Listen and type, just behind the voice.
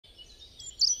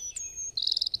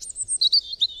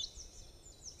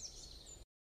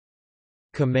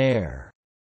Khmer.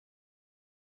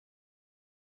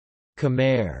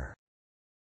 Khmer.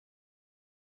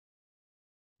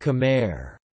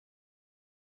 Khmer.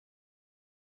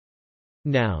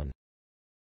 Noun.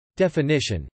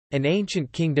 Definition: an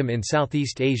ancient kingdom in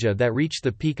Southeast Asia that reached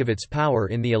the peak of its power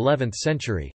in the 11th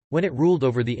century, when it ruled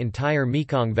over the entire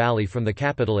Mekong Valley from the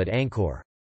capital at Angkor.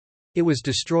 It was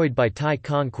destroyed by Thai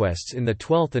conquests in the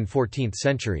 12th and 14th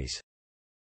centuries.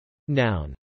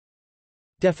 Noun.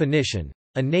 Definition: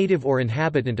 a native or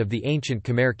inhabitant of the ancient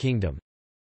Khmer kingdom.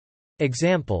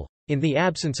 Example: in the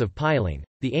absence of piling,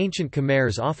 the ancient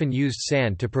Khmers often used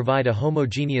sand to provide a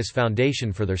homogeneous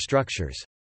foundation for their structures.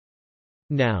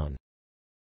 Noun.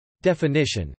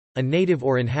 Definition: a native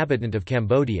or inhabitant of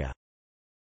Cambodia.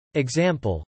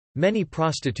 Example: many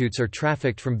prostitutes are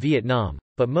trafficked from Vietnam,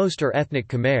 but most are ethnic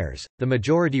Khmers, the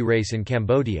majority race in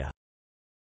Cambodia.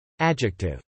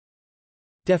 Adjective.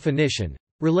 Definition: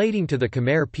 relating to the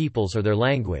Khmer peoples or their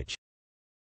language.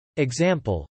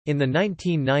 Example: in the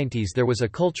 1990s there was a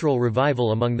cultural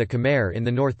revival among the Khmer in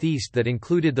the northeast that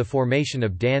included the formation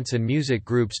of dance and music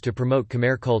groups to promote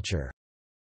Khmer culture.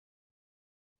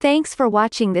 Thanks for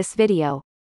watching this video.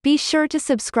 Be sure to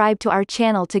subscribe to our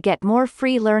channel to get more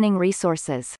free learning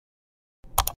resources.